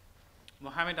refugees.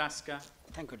 Mohammed Asker.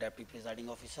 Thank you, Deputy Presiding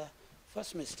Officer.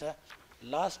 First Minister,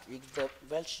 last week the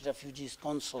Welsh Refugees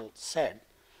Council said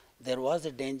there was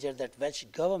a danger that Welsh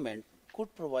Government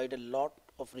could provide a lot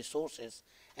of resources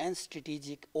and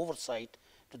strategic oversight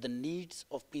to the needs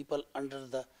of people under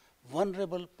the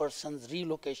Vulnerable Persons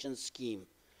Relocation Scheme,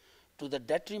 to the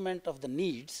detriment of the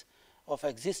needs of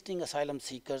existing asylum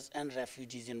seekers and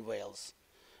refugees in Wales.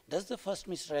 Does the First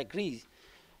Minister agree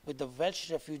with the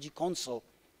Welsh Refugee Council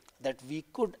that we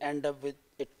could end up with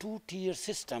a 2-tier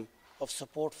system of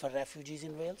support for refugees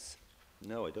in Wales?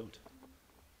 No, I don't.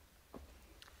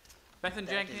 Bethan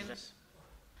Jenkins.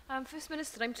 First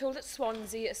Minister, I'm told that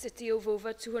Swansea, a city of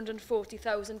over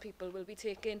 240,000 people, will be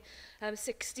taking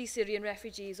 60 Syrian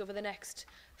refugees over the next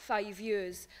 5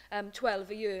 years,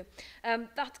 12 a year.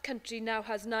 That country now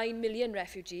has 9 million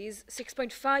refugees,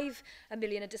 6.5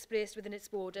 million are displaced within its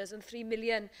borders, and 3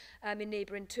 million in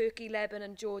neighbouring Turkey,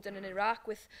 Lebanon, Jordan and Iraq,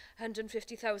 with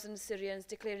 150,000 Syrians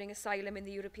declaring asylum in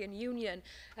the European Union,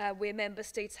 where member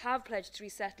states have pledged to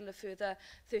resettle a further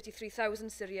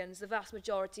 33,000 Syrians, the vast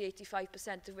majority,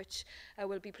 85% of which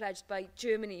will be pledged by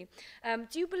Germany.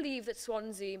 Do you believe that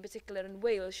Swansea, in particular, and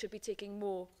Wales should be taking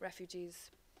more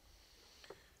refugees?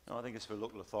 No, I think it's for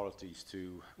local authorities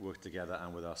to work together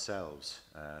and with ourselves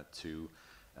to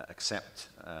accept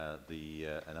a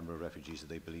number of refugees that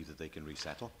they believe that they can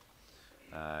resettle.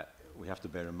 We have to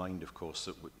bear in mind, of course,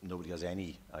 that nobody has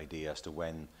any idea as to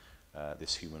when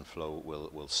this human flow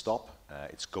will stop.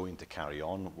 It's going to carry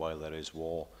on while there is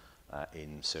war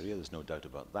in Syria, there's no doubt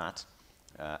about that.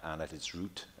 And at its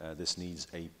root, this needs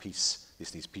peace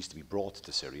to be brought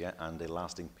to Syria and a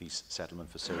lasting peace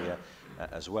settlement for Syria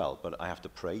as well. But I have to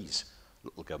praise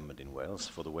local government in Wales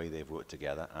for the way they've worked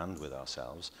together and with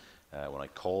ourselves. When I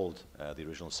called the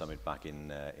original summit back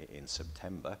in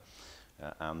September,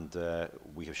 and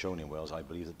we have shown in Wales, I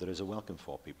believe, that there is a welcome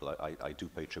for people. I do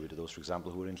pay tribute to those, for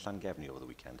example, who were in Llangefni over the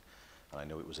weekend. And I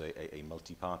know it was a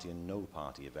multi-party and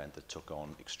no-party event that took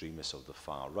on extremists of the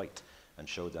far right and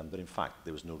showed them that, in fact,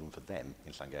 there was no room for them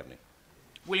in Llangefni.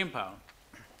 William Powell.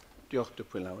 Diolch, Dr.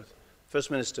 Pwynhawdd. First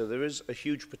Minister, there is a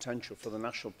huge potential for the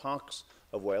national parks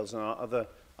of Wales and our other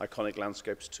iconic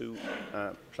landscapes to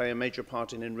play a major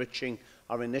part in enriching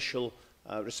our initial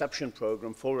reception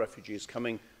programme for refugees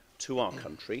coming to our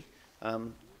country.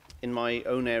 In my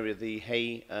own area, the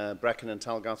Hay, Brecon and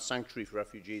Talgarth Sanctuary for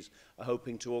Refugees are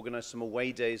hoping to organise some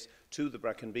away days to the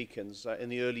Brecon Beacons in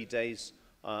the early days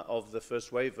of the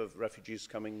first wave of refugees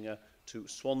coming to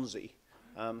Swansea.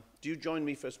 Do you join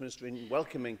me, First Minister, in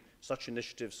welcoming such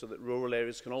initiatives so that rural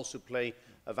areas can also play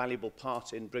a valuable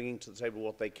part in bringing to the table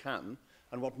what they can?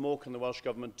 And what more can the Welsh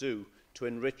Government do to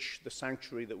enrich the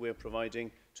sanctuary that we are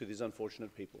providing to these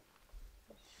unfortunate people?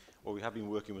 Well, we have been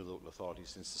working with local authorities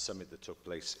since the summit that took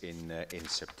place in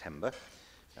September,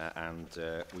 and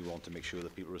we want to make sure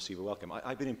that people receive a welcome.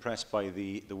 I've been impressed by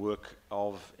the work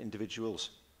of individuals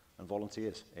and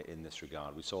volunteers in this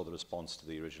regard. We saw the response to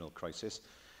the original crisis.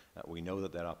 We know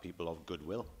that there are people of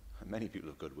goodwill, many people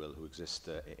of goodwill who exist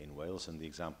in Wales, and the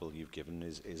example you've given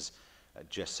is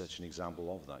just such an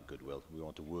example of that goodwill. We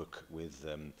want to work with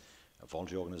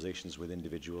voluntary organisations, with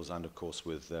individuals, and of course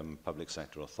with public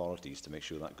sector authorities to make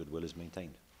sure that goodwill is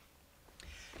maintained.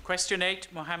 Question 8,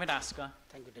 Mohammed Askar.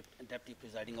 Thank you, Deputy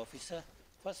Presiding Officer.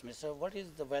 First, Minister, what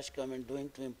is the Welsh Government doing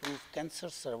to improve cancer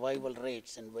survival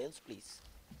rates in Wales, please?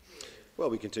 Well,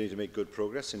 we continue to make good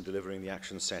progress in delivering the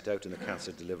actions set out in the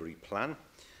Cancer Delivery Plan.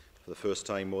 For the first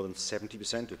time, more than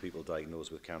 70% of people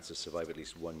diagnosed with cancer survive at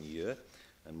least 1 year,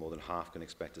 and more than half can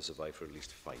expect to survive for at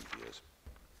least 5 years.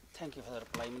 Thank you for the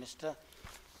reply, Minister.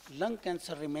 Lung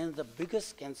cancer remains the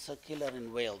biggest cancer killer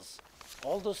in Wales.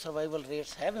 Although survival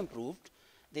rates have improved,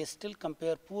 they still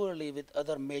compare poorly with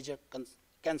other major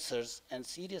cancers and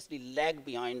seriously lag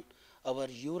behind our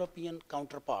European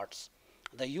counterparts.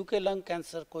 The UK Lung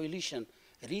Cancer Coalition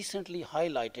recently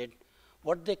highlighted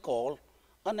what they call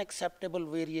unacceptable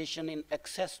variation in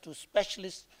access to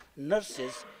specialist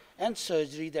nurses and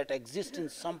surgery that exist in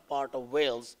some part of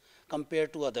Wales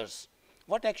compared to others.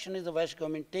 What action is the Welsh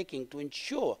Government taking to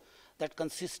ensure that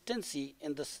consistency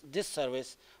in this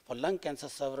service for lung cancer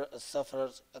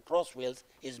sufferers across Wales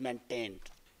is maintained?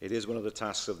 It is one of the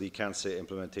tasks of the Cancer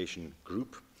Implementation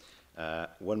Group. £1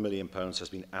 million has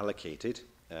been allocated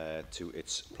to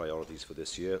its priorities for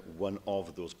this year. One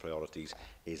of those priorities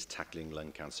is tackling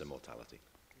lung cancer mortality.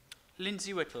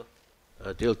 Lindsay Whittle.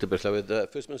 Diolch, Dr.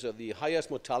 Llywyd. First Minister, the highest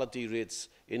mortality rates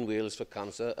in Wales for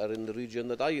cancer are in the region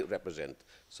that I represent,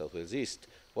 South Wales East.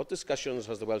 What discussions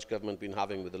has the Welsh Government been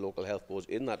having with the local health boards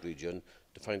in that region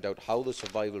to find out how the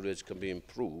survival rates can be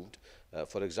improved?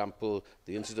 For example,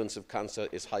 the incidence of cancer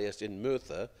is highest in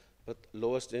Merthyr, but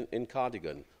lowest in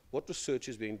Cardigan. What research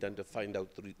is being done to find out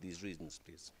these reasons,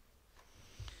 please?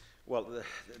 Well,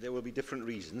 there will be different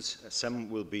reasons. Some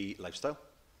will be lifestyle.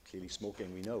 Clearly,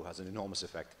 smoking, we know, has an enormous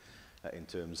effect in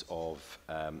terms of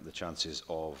the chances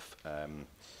of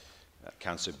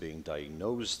cancer being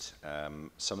diagnosed.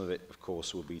 Some of it, of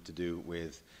course, will be to do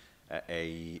with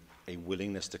a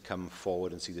willingness to come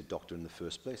forward and see the doctor in the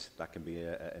first place. That can be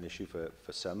an issue for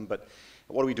some. But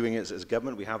what are we doing as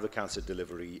government? We have the Cancer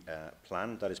Delivery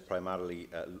Plan. That is primarily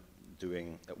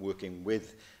working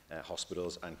with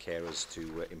hospitals and carers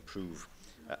to improve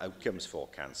outcomes for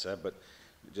cancer. But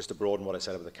Just to broaden what I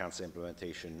said about the Cancer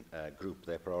Implementation Group,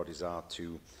 their priorities are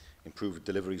to improve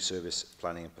delivery service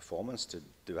planning and performance, to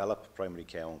develop primary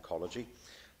care oncology,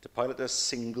 to pilot a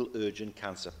single urgent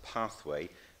cancer pathway,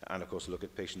 and of course look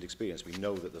at patient experience. We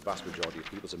know that the vast majority of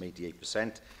people, some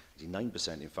 88%,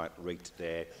 89% in fact, rate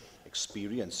their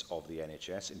experience of the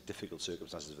NHS in difficult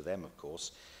circumstances for them, of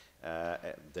course.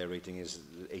 Their rating is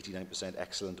 89%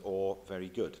 excellent or very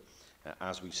good.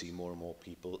 As we see more and more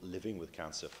people living with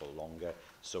cancer for longer,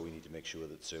 so we need to make sure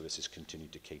that services continue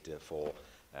to cater for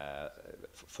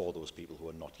those people who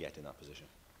are not yet in that position.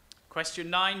 Question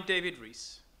 9, David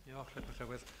Rees.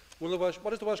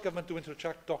 What is the Welsh Government doing to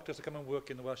attract doctors to come and work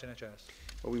in the Welsh NHS?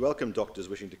 Well, we welcome doctors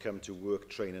wishing to come to work,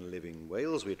 train and live in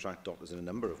Wales. We attract doctors in a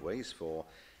number of ways. For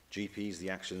GPs,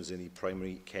 the actions in the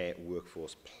Primary Care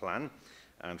Workforce Plan.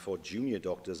 And for junior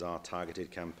doctors, our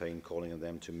targeted campaign calling on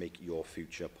them to make your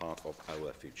future part of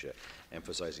our future,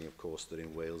 emphasising, of course, that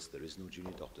in Wales there is no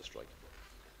junior doctor strike.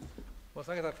 Well,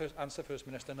 thank you for that answer, First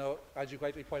Minister. Now, as you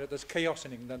rightly pointed out, there's chaos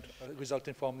in England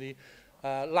resulting from the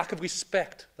lack of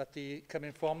respect that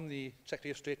coming from the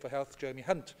Secretary of State for Health, Jeremy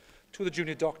Hunt, to the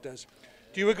junior doctors.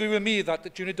 Do you agree with me that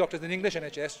the junior doctors in the English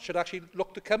NHS should actually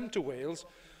look to come to Wales,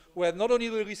 where not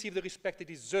only will they receive the respect they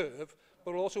deserve,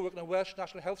 but will also work in a Welsh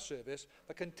National Health Service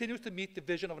that continues to meet the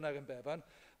vision of an Erin Bevan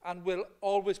and will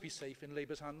always be safe in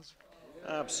Labour's hands?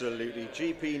 Absolutely.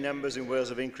 GP numbers in Wales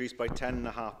have increased by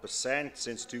 10.5%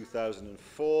 since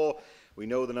 2004. We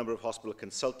know the number of hospital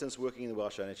consultants working in the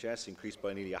Welsh NHS increased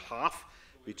by nearly a half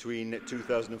between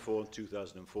 2004 and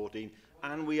 2014.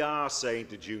 And we are saying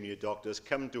to junior doctors,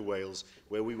 come to Wales,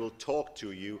 where we will talk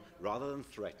to you rather than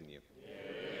threaten you.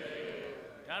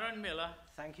 Darren Miller.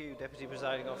 Thank you, Deputy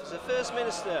Presiding Officer. First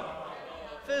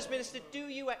Minister, do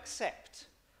you accept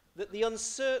that the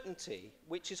uncertainty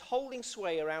which is holding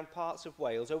sway around parts of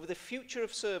Wales over the future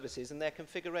of services and their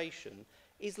configuration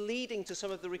is leading to some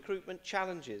of the recruitment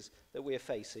challenges that we are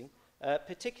facing,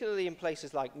 particularly in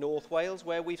places like North Wales,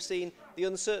 where we've seen the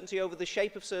uncertainty over the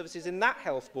shape of services in that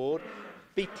health board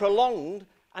be prolonged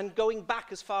and going back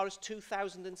as far as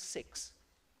 2006?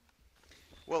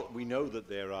 Well, we know that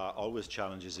there are always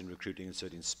challenges in recruiting in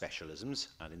certain specialisms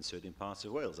and in certain parts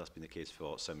of Wales. That's been the case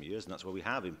for some years, and that's why we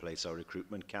have in place our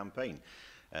recruitment campaign.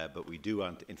 But we do,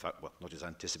 in fact, well, not just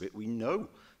anticipate, we know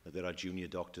that there are junior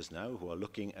doctors now who are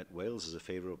looking at Wales as a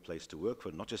favourable place to work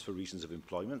for, not just for reasons of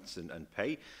employment and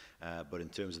pay, but in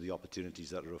terms of the opportunities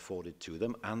that are afforded to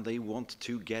them, and they want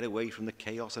to get away from the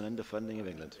chaos and underfunding of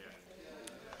England.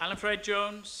 Alan Fred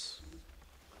Jones.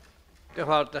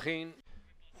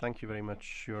 Thank you very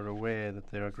much. You're aware that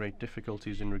there are great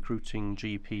difficulties in recruiting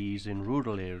GPs in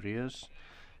rural areas.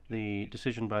 The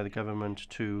decision by the government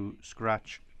to scrap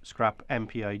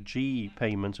MPIG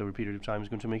payments over a period of time is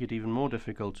going to make it even more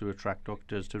difficult to attract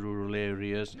doctors to rural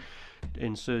areas.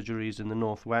 In surgeries in the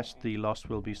northwest, the loss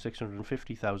will be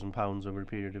 £650,000 over a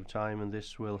period of time, and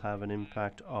this will have an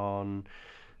impact on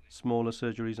smaller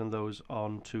surgeries and those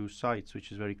on 2 sites, which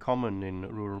is very common in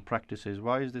rural practices.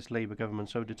 Why is this Labour government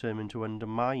so determined to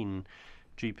undermine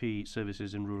GP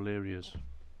services in rural areas?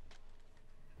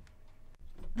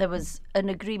 There was an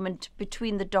agreement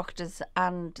between the doctors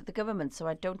and the government, so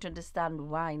I don't understand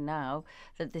why now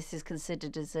that this is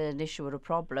considered as an issue or a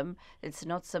problem. It's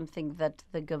not something that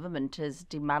the government has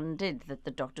demanded that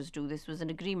the doctors do. This was an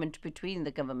agreement between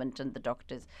the government and the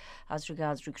doctors. As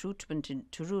regards recruitment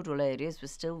into rural areas, we're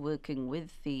still working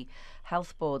with the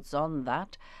health boards on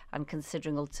that and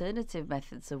considering alternative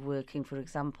methods of working, for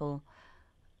example,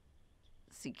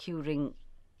 securing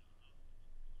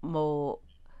more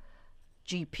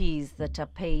GPs that are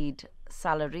paid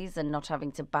salaries and not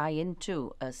having to buy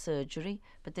into a surgery,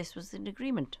 but this was an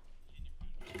agreement.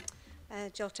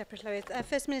 Joel Tepper-Llywydd.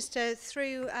 First Minister,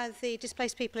 through the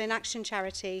Displaced People in Action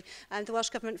charity, the Welsh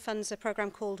Government funds a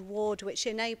programme called Ward, which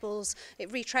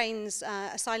retrains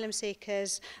asylum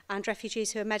seekers and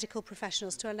refugees who are medical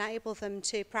professionals to enable them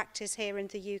to practice here in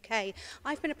the UK.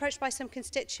 I've been approached by some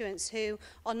constituents who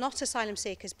are not asylum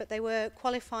seekers, but they were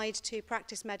qualified to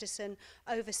practice medicine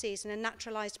overseas and are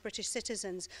naturalised British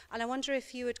citizens. And I wonder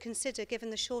if you would consider, given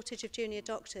the shortage of junior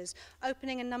doctors,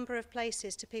 opening a number of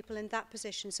places to people in that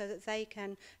position so that they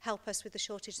can help us with the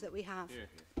shortage that we have.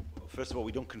 Well, first of all,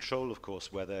 we don't control, of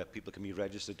course, whether people can be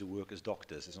registered to work as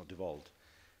doctors. It's not devolved.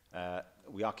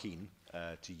 We are keen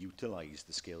to utilise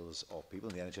the skills of people,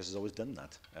 and the NHS has always done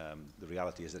that. The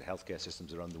reality is that healthcare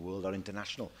systems around the world are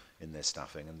international in their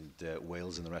staffing, and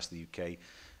Wales and the rest of the UK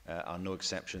are no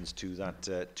exceptions to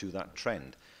that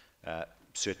trend.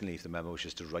 Certainly, if the member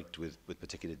wishes to write with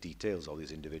particular details of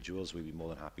these individuals, we'd be more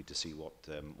than happy to see what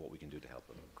we can do to help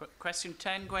them. Question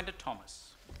 10, Gwenda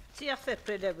Thomas.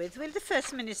 Will the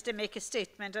First Minister make a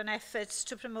statement on efforts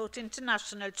to promote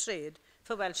international trade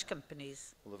for Welsh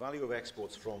companies? Well, the value of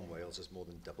exports from Wales has more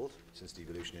than doubled since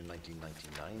devolution in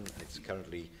 1999. It's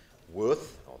currently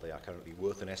worth, or they are currently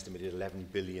worth, an estimated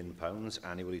 £11 billion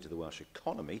annually to the Welsh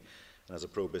economy. And as a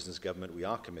pro-business government, we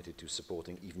are committed to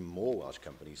supporting even more Welsh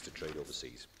companies to trade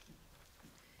overseas.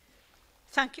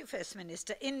 Thank you, First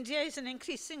Minister. India is an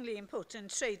increasingly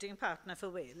important trading partner for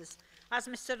Wales. As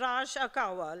Mr Raj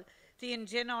Agrawal, the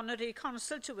Indian Honorary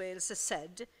Consul to Wales, has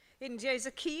said, India is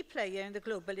a key player in the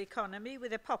global economy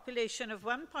with a population of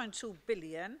 1.2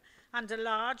 billion and a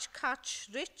large,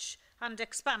 catch-rich and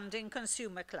expanding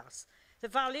consumer class. The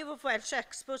value of Welsh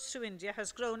exports to India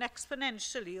has grown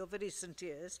exponentially over recent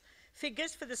years.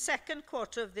 Figures for the second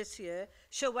quarter of this year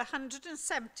show a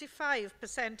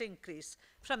 175% increase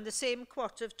from the same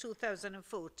quarter of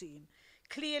 2014.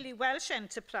 Clearly, Welsh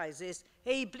enterprises,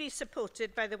 ably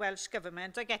supported by the Welsh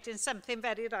Government, are getting something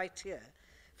very right here.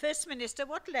 First Minister,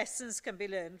 what lessons can be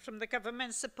learned from the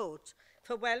government's support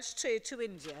for Welsh trade to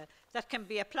India that can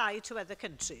be applied to other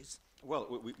countries?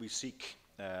 Well, we seek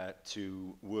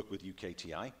to work with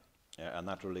UKTI, and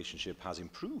that relationship has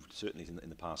improved, certainly in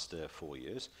the past 4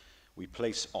 years. We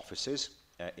place offices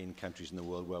in countries in the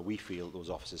world where we feel those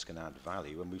offices can add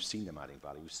value, and we've seen them adding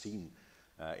value. We've seen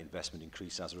investment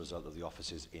increase as a result of the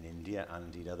offices in India and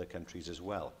indeed other countries as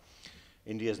well.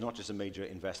 India is not just a major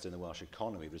investor in the Welsh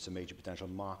economy, but it's a major potential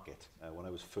market. When I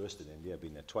was first in India, I've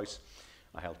been there twice,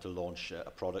 I helped to launch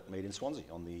a product made in Swansea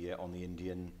on the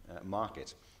Indian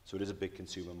market. So it is a big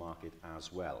consumer market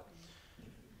as well.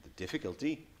 The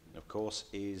difficulty, of course,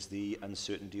 is the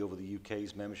uncertainty over the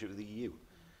UK's membership of the EU.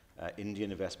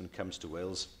 Indian investment comes to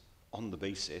Wales on the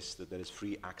basis that there is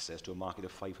free access to a market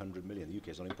of 500 million. The UK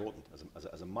is not important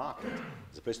as a market.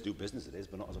 As a place to do business it is,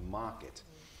 but not as a market.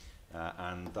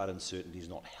 And that uncertainty is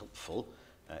not helpful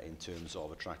in terms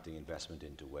of attracting investment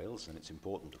into Wales. And it's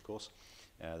important, of course,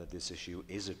 that this issue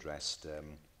is addressed,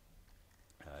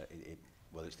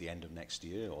 whether it's the end of next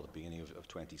year or the beginning of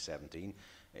 2017,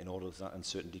 in order that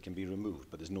uncertainty can be removed.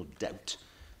 But there's no doubt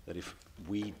that if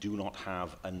we do not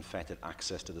have unfettered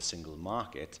access to the single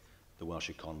market, the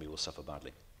Welsh economy will suffer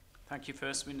badly. Thank you,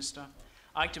 First Minister.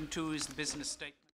 Item 2 is the business statement.